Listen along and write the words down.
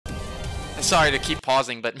Sorry to keep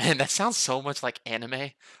pausing, but man, that sounds so much like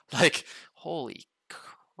anime. Like, holy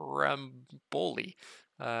cramboli.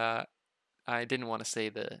 I didn't want to say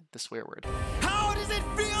the swear word. How does it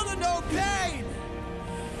feel to know pain?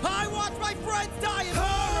 I watched my friends die in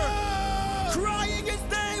horror, crying as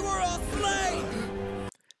they were all slain.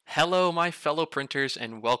 Hello, my fellow printers,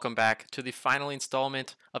 and welcome back to the final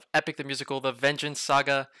installment of Epic the Musical, The Vengeance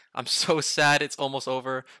Saga. I'm so sad it's almost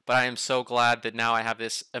over, but I am so glad that now I have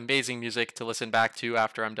this amazing music to listen back to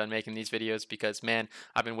after I'm done making these videos because, man,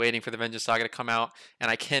 I've been waiting for The Vengeance Saga to come out,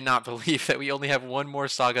 and I cannot believe that we only have one more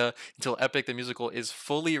saga until Epic the Musical is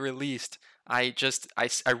fully released. I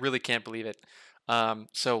really can't believe it.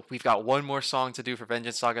 So we've got one more song to do for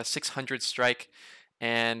Vengeance Saga, 600 Strike,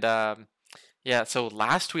 and yeah, so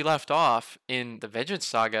last we left off in the Vengeance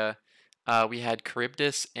Saga, we had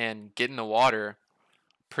Charybdis and Get in the Water.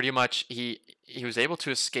 Pretty much, he was able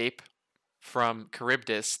to escape from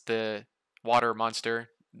Charybdis, the water monster,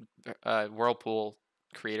 whirlpool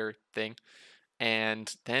creator thing,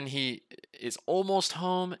 and then he is almost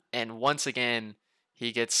home, and once again,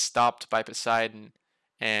 he gets stopped by Poseidon,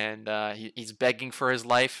 and he's begging for his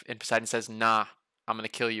life, and Poseidon says, "Nah, I'm gonna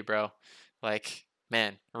kill you, bro." Like,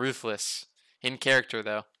 man, ruthless. In character,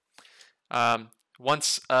 though.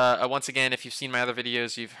 Once again, if you've seen my other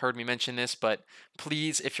videos, you've heard me mention this, but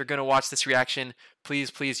please, if you're going to watch this reaction,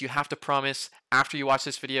 please, you have to promise, after you watch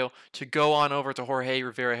this video, to go on over to Jorge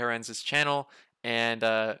Rivera Herenz's channel and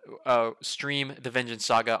stream the Vengeance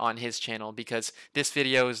Saga on his channel, because this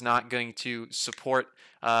video is not going to support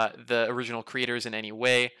the original creators in any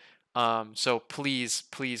way. So please,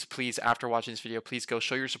 after watching this video, please go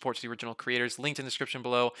show your support to the original creators. Linked in the description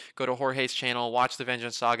below. Go to Jorge's channel, watch the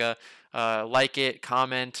Vengeance Saga, like it,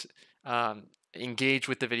 comment, engage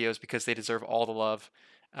with the videos because they deserve all the love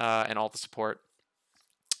and all the support.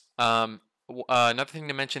 Another thing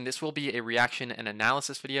to mention, this will be a reaction and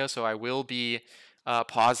analysis video, so I will be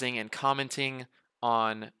pausing and commenting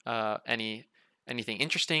on anything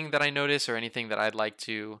interesting that I notice or anything that I'd like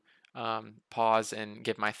to pause and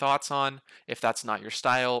give my thoughts on. If that's not your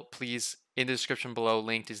style, please, in the description below,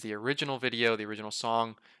 linked is the original video, the original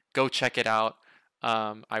song. Go check it out.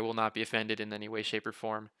 I will not be offended in any way, shape, or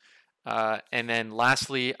form. And then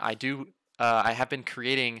lastly, I have been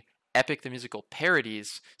creating Epic the Musical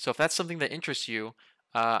parodies. So if that's something that interests you,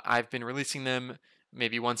 I've been releasing them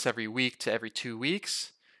maybe once every week to every 2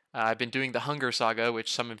 weeks. I've been doing the Hunger Saga,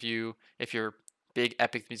 which some of you, if you're big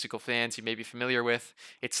Epic the Musical fans, you may be familiar with.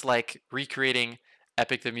 It's like recreating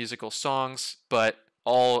Epic the Musical songs, but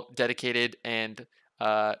all dedicated, and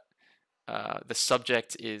the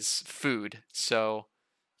subject is food. So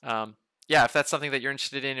yeah, if that's something that you're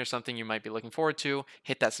interested in or something you might be looking forward to,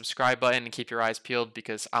 hit that subscribe button and keep your eyes peeled,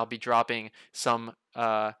 because I'll be dropping some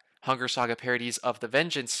Hunger Saga parodies of the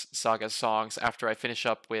Vengeance Saga songs after I finish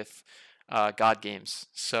up with God Games.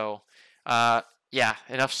 So yeah,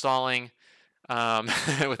 enough stalling.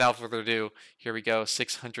 Without further ado, here we go.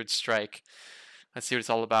 600 Strike. Let's see what it's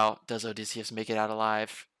all about. Does Odysseus make it out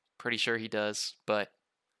alive? Pretty sure he does, but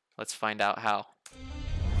let's find out how.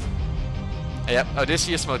 Yep,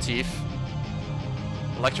 Odysseus motif.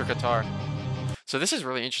 Electric guitar. So this is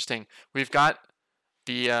really interesting. We've got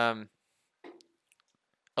the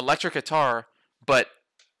electric guitar, but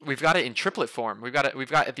we've got it in triplet form. We've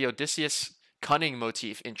got the Odysseus cunning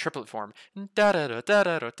motif in triplet form. Da da da da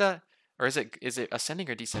da da. Or is it ascending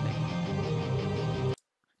or descending?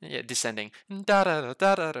 Yeah, descending. And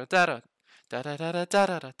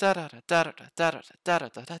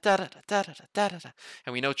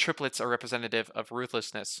we know triplets are representative of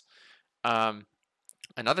ruthlessness.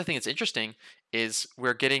 Another thing that's interesting is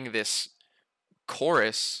we're getting this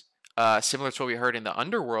chorus similar to what we heard in the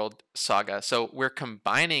Underworld saga. So we're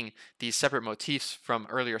combining these separate motifs from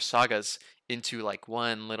earlier sagas into like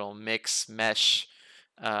one little mesh.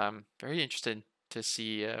 Very interested to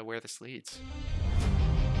see where this leads.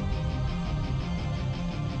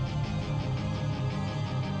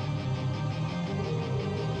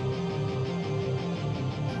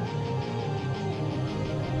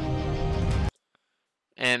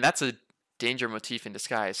 And that's a danger motif in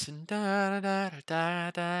disguise. You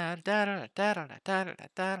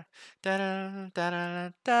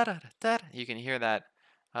can hear that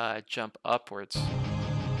jump upwards.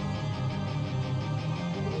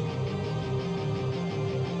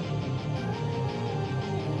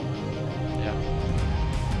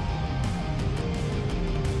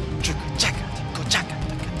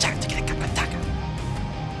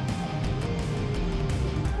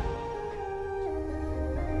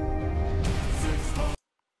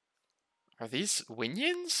 Are these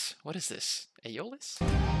Winions? What is this? Aeolus?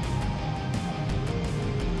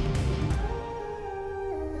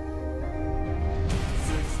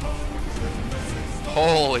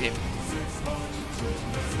 moly.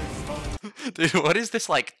 Dude, what is this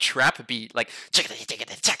like trap beat? Like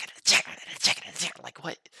like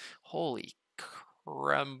what? Holy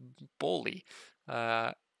cramboli.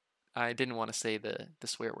 I didn't want to say the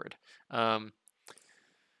swear word.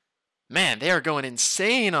 Man, they are going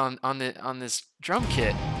insane on this drum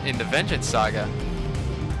kit in the Vengeance Saga.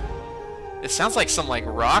 It sounds like some like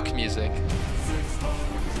rock music.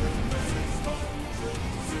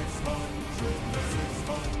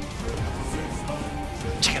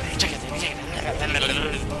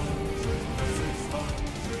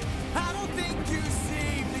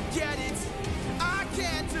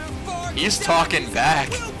 He's talking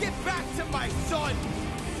back. I will get back to my son,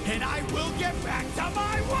 and I will get back to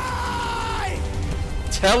my wife.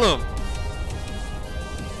 Tell him.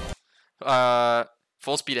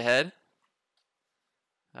 Full speed ahead.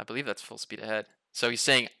 I believe that's full speed ahead. So he's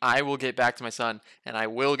saying, I will get back to my son, and I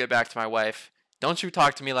will get back to my wife. Don't you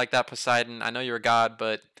talk to me like that, Poseidon. I know you're a god,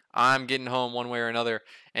 but I'm getting home one way or another,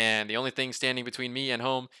 and the only thing standing between me and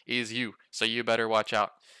home is you. So you better watch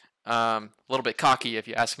out. A little bit cocky if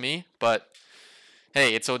you ask me, but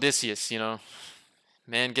hey, it's Odysseus, you know.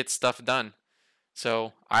 Man gets stuff done.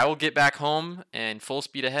 So I will get back home and full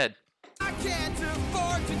speed ahead. I can't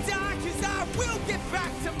afford to die, 'cause I will get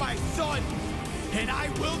back to my son, and I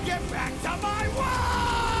will get back to my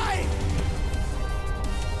wife.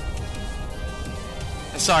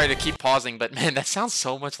 Sorry to keep pausing, but man, that sounds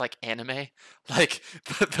so much like anime. Like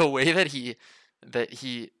the way that he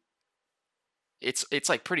it's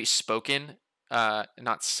like pretty spoken,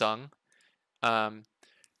 not sung. And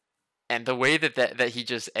the way that he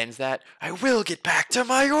just ends that, I will get back to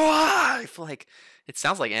my wife. Like it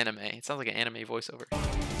sounds like anime. It sounds like an anime voiceover.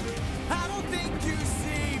 I don't think you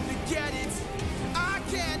seem to get it. I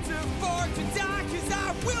can't afford to die, 'cause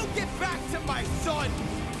I will get back to my son,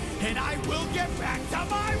 and I will get back to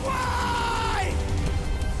my wife.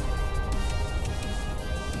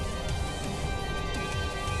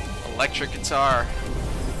 Electric guitar.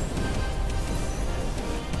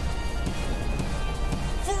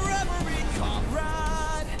 For every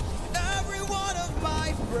comrade, every one of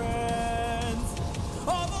my friends,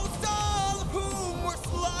 almost all of whom were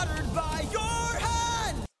slaughtered by your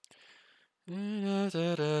hand.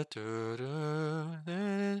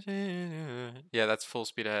 Yeah, that's full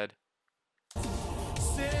speed ahead.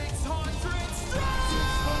 600 strike!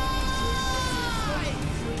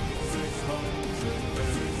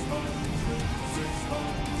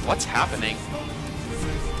 What's happening?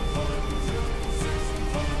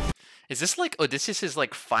 Is this like Odysseus's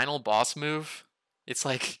like final boss move? It's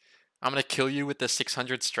like, I'm gonna kill you with the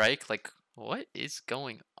 600 strike? Like, what is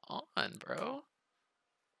going on, bro?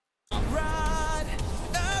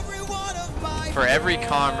 For every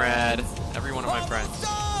comrade, every one of my friends.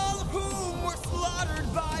 All of whom were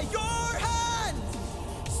slaughtered by your hand.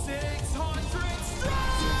 600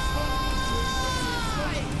 strike!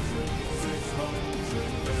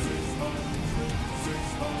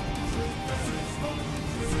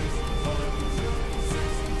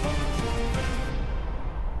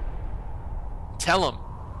 Tell him.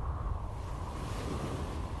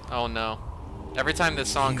 Oh no. Every time this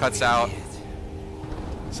song cuts out,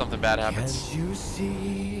 something bad happens. Can't you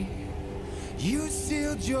see? You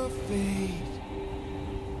sealed your fate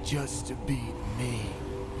just to beat me.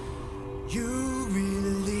 You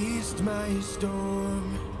released my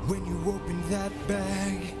storm when you opened that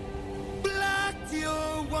bag. Blocked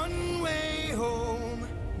your one-way home.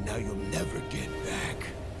 Now you'll never get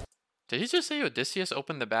back. Did he just say Odysseus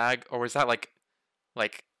opened the bag, or was that like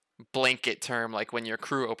blanket term, like when your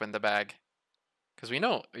crew opened the bag? Because we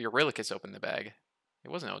know Eurylochus opened the bag. It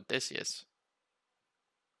wasn't Odysseus.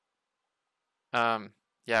 Yeah,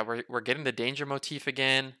 we're getting the danger motif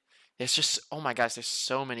again. There's just, oh my gosh, there's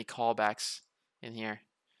so many callbacks in here.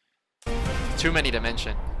 Too many to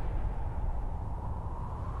mention.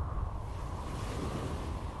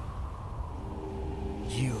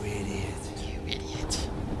 You idiot. You idiot.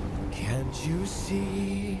 Can't you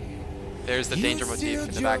see? There's the danger motif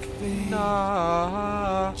in the back.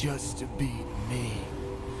 No. Just to beat me.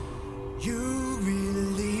 You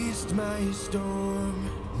released my storm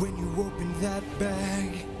when you opened that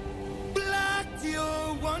bag. Blocked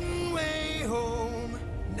your one-way home.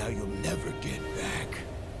 Now you'll never get back.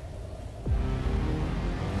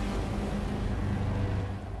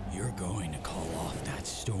 You're going to call off that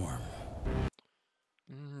storm.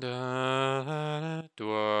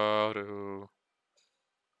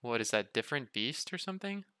 What is that, different beast or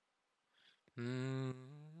something?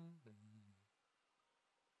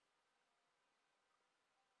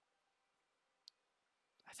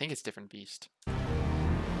 I think it's different beast.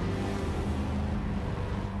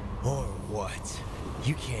 Or what?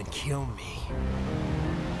 You can't kill me.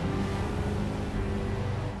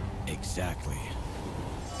 Exactly.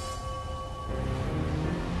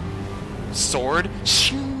 Sword?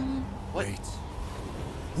 What? Wait.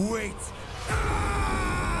 Wait!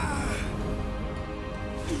 Ah!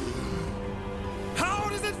 How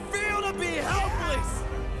does it feel to be helpless?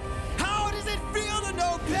 How does it feel to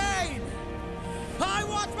know pain? I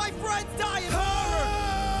watched my friends die in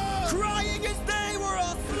horror, crying as they were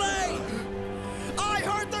all slain. I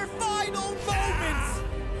heard their final moments,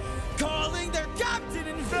 calling their captain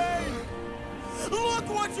in vain. Look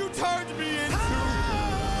what you turned me into.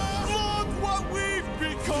 Look what we've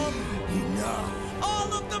become. Enough.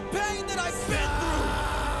 All of the pain that I've been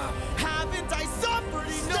through. Haven't I suffered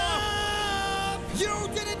enough? You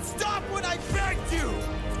didn't stop when I begged you.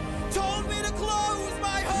 Told me to close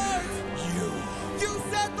my heart. You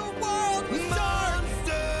said the world was dark.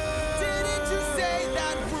 Didn't you say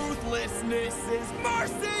that ruthlessness is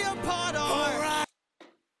mercy upon art?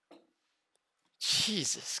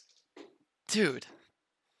 Jesus. Dude.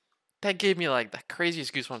 That gave me like the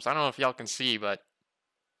craziest goosebumps. I don't know if y'all can see, but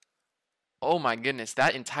oh my goodness,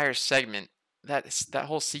 that entire segment, that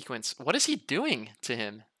whole sequence, what is he doing to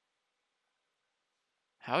him?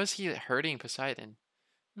 How is he hurting Poseidon?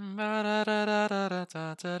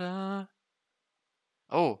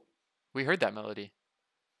 Oh, we heard that melody.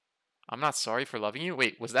 I'm not sorry for loving you.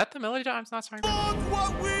 Wait, was that the melody? I'm not sorry for loving you. Look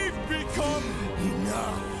what we've become.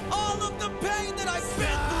 Enough. All of the pain that I've been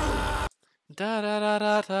through. Da da da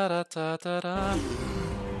da da da da da.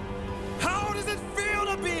 How does it feel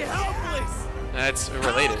to be helpless? That's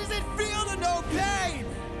related. How does it feel to know pain?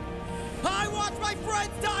 I watched my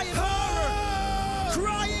friends die in horror,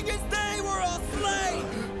 crying as they were all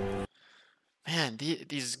slain. Man,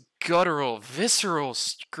 these guttural, visceral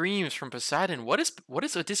screams from Poseidon. What is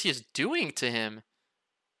Odysseus doing to him?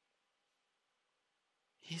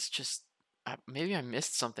 He's just maybe I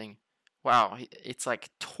missed something. Wow, it's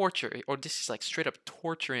like torture. Odysseus like straight up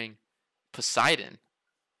torturing Poseidon.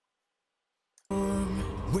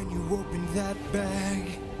 When you opened that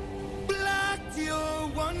bag, blocked your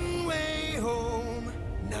one-way home.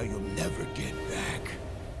 Now you'll never get back.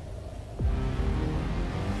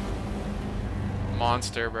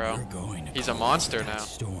 Monster, bro. He's a monster now.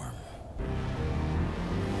 Storm.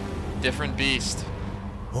 Different beast.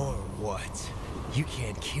 Or what? You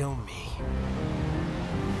can't kill me.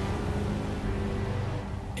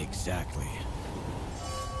 Exactly.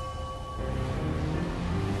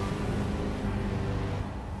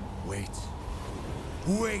 Wait.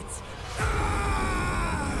 Wait!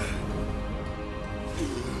 Ah!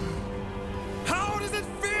 How does it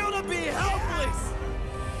feel to be helpless?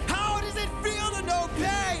 How does it feel to know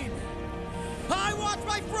pain? I watched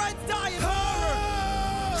my friends die in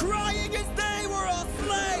horror, crying as they were all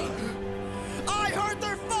slain. I heard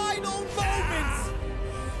their final moments,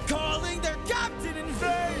 calling their captain in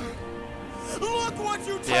vain. Look what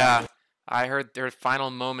you told me. Yeah, I heard their final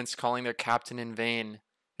moments calling their captain in vain.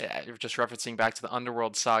 Just referencing back to the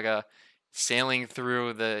Underworld saga, sailing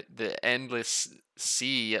through the endless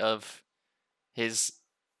sea of his,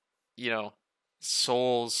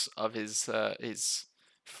 souls of his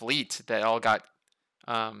fleet that all got,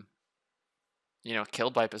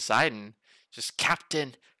 killed by Poseidon. Just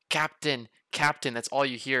captain, captain, captain. That's all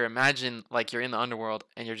you hear. Imagine like you're in the Underworld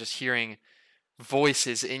and you're just hearing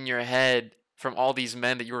voices in your head from all these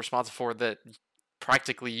men that you were responsible for that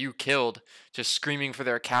practically you killed, just screaming for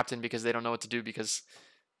their captain because they don't know what to do because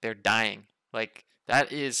they're dying. Like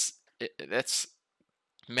that's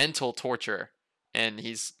mental torture, and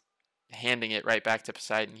he's handing it right back to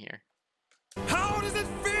Poseidon here. How does it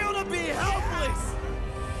feel to be helpless?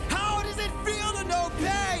 How does it feel to know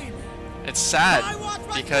pain? It's sad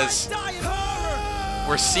because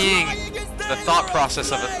we're seeing the thought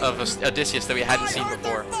process of Odysseus that we hadn't seen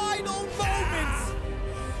before.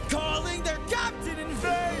 Calling their captain in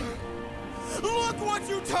vain. Look what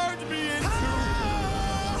you turned me into.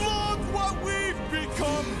 Look what we've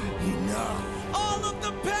become. Enough. All of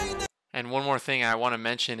the pain that... And one more thing I want to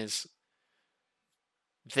mention is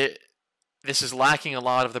that this is lacking a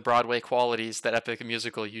lot of the Broadway qualities that Epic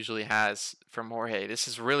Musical usually has from Jorge. This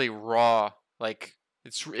is really raw. Like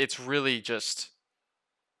it's really just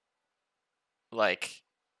like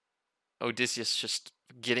Odysseus just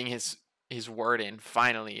getting his word in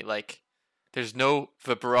finally. Like there's no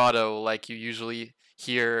vibrato like you usually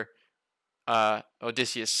hear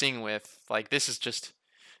Odysseus sing with. Like this is just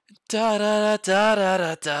da da da da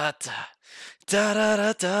da da da da da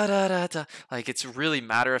da da da da da. Like it's really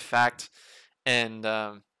matter of fact, and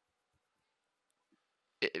that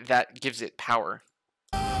gives it power.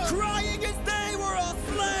 Crying as they were all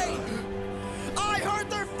slain.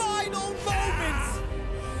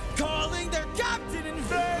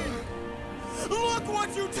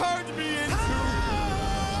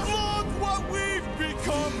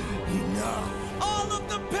 All of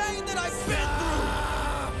the pain that I've been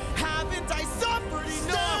through. Haven't I suffered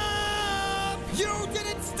enough? You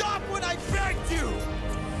didn't stop when I begged you.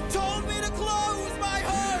 Told me to close my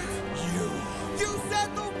heart. You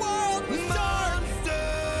said the world was dark.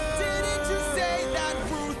 Didn't you say that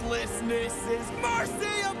ruthlessness is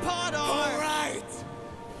mercy upon our... All right.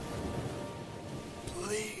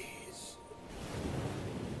 Please.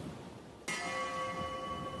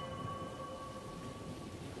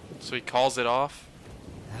 So he calls it off.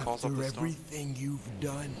 Calls After off the storm. everything you've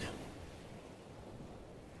done,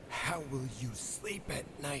 how will you sleep at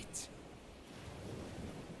night?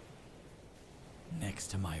 Next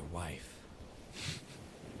to my wife.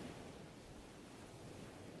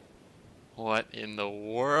 What in the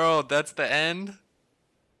world? That's the end?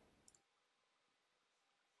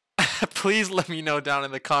 Please let me know down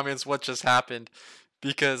in the comments what just happened,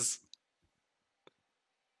 because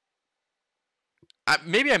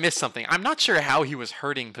maybe I missed something. I'm not sure how he was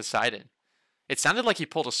hurting Poseidon. It sounded like he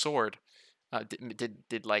pulled a sword.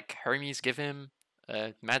 Did like Hermes give him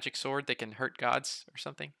a magic sword that can hurt gods or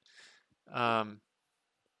something?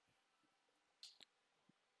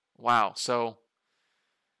 Wow. So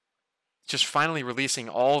just finally releasing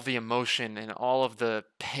all the emotion and all of the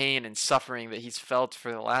pain and suffering that he's felt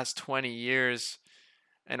for the last 20 years,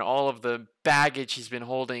 and all of the baggage he's been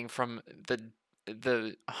holding from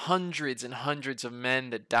the hundreds and hundreds of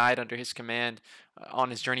men that died under his command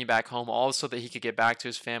on his journey back home, all so that he could get back to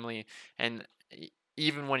his family. And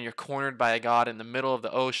even when you're cornered by a god in the middle of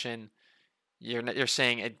the ocean, you're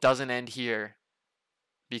saying it doesn't end here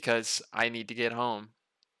because I need to get home.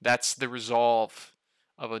 That's the resolve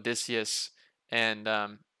of Odysseus, and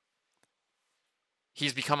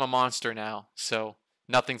he's become a monster now, so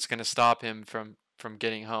nothing's gonna stop him from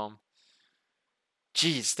getting home.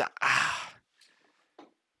 Jeez,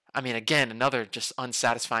 I mean, again, another just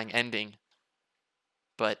unsatisfying ending.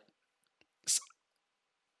 But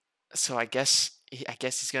so I guess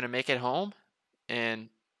he's gonna make it home, and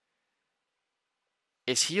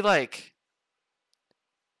is he like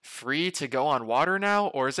free to go on water now,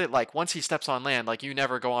 or is it like once he steps on land, like you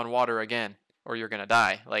never go on water again or you're gonna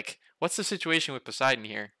die? Like, what's the situation with Poseidon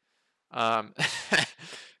here? Man,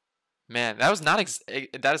 that was not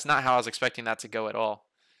that is not how I was expecting that to go at all.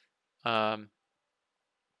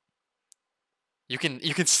 You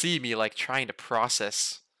can see me like trying to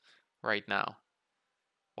process right now.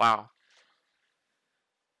 Wow.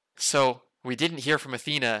 So we didn't hear from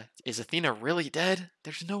Athena. Is Athena really dead?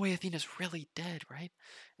 There's no way Athena's really dead, right?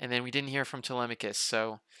 And then we didn't hear from Telemachus,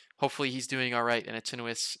 so hopefully he's doing all right and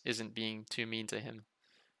Antinous isn't being too mean to him.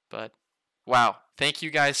 But wow, thank you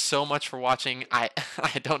guys so much for watching. I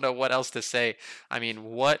don't know what else to say. I mean,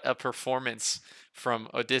 what a performance from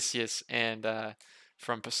Odysseus and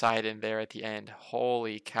from Poseidon there at the end.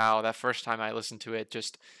 Holy cow, that first time I listened to it,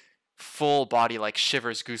 just full body like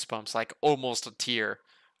shivers, goosebumps, like almost a tear.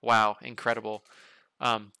 Wow, incredible.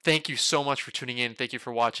 Thank you so much for tuning in. Thank you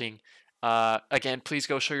for watching. Again, please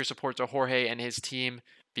go show your support to Jorge and his team,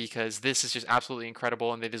 because this is just absolutely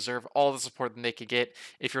incredible and they deserve all the support that they could get.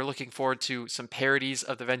 If you're looking forward to some parodies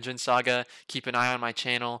of the Vengeance Saga, keep an eye on my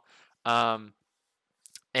channel.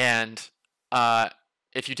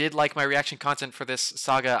 If you did like my reaction content for this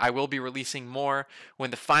saga, I will be releasing more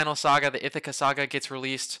when the final saga, the Ithaca saga, gets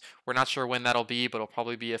released. We're not sure when that'll be, but it'll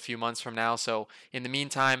probably be a few months from now. So in the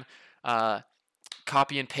meantime,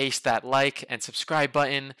 copy and paste that like and subscribe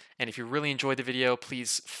button. And if you really enjoyed the video,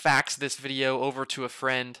 please fax this video over to a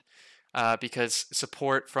friend, because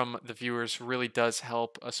support from the viewers really does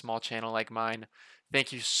help a small channel like mine.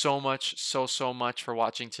 Thank you so much, so much for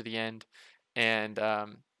watching to the end. And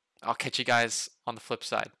I'll catch you guys on the flip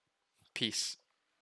side. Peace.